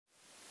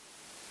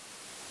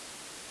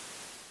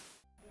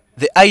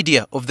The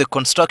idea of the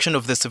construction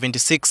of the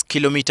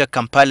 76-kilometer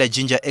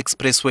Kampala-Jinja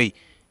Expressway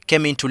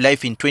came into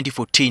life in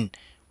 2014,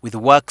 with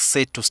work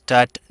set to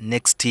start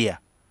next year.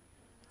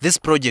 This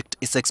project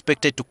is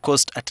expected to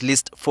cost at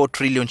least 4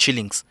 trillion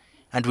shillings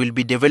and will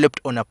be developed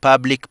on a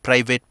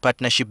public-private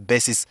partnership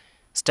basis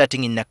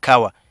starting in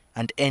Nakawa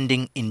and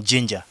ending in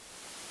Jinja.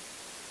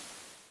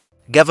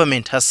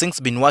 Government has since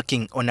been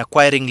working on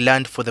acquiring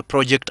land for the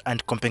project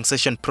and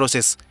compensation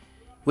process,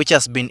 which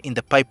has been in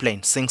the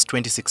pipeline since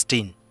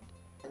 2016.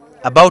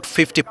 About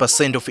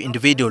 50% of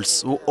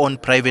individuals who own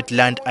private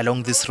land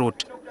along this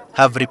route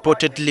have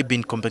reportedly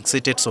been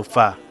compensated so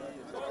far.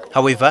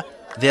 However,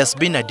 there has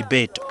been a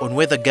debate on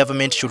whether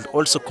government should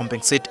also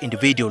compensate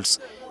individuals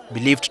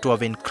believed to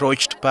have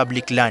encroached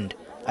public land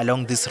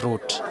along this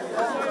route.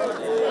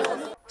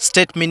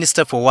 State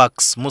Minister for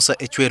Works Musa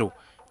Ecweru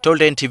told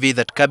NTV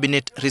that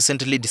Cabinet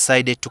recently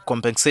decided to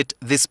compensate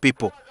these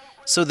people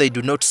so they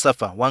do not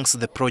suffer once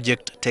the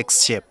project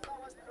takes shape.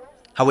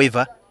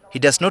 However, he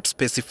does not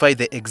specify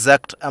the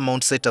exact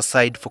amount set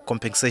aside for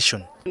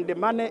compensation. The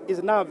money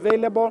is now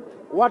available.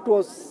 What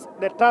was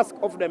the task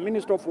of the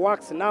Minister of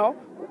Works now,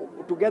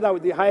 together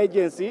with the high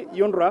agency,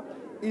 UNRWA,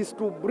 is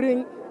to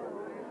bring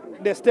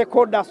the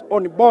stakeholders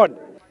on board.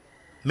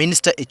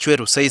 Minister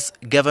Ecweru says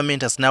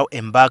government has now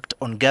embarked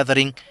on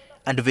gathering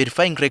and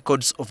verifying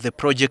records of the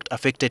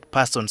project-affected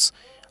persons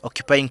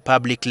occupying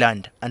public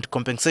land, and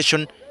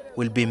compensation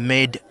will be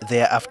made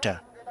thereafter.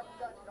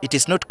 It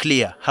is not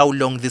clear how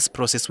long this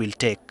process will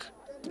take.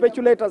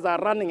 Speculators are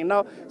running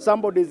now.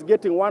 Somebody is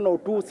getting 1 or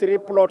 2, 3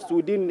 plots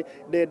within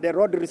the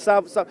road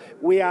reserve. So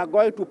we are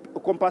going to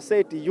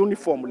compensate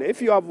uniformly.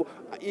 If you have,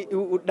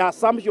 the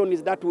assumption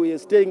is that we are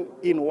staying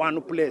in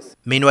one place.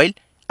 Meanwhile,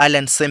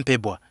 Alan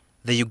Sempebwa,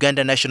 the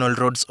Uganda National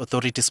Roads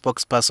Authority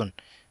spokesperson,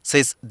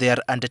 says they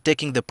are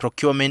undertaking the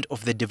procurement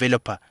of the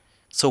developer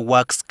so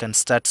works can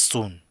start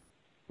soon.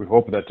 We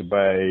hope that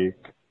by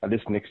at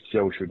least next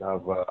year we should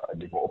have a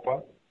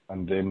developer,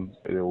 and then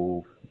they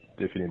will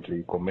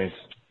definitely commence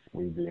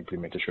with the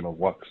implementation of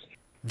works.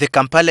 The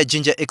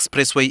Kampala-Jinja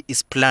Expressway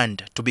is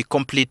planned to be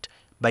complete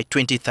by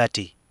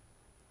 2030.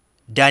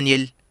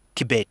 Daniel,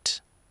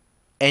 Kibet,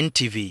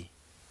 NTV.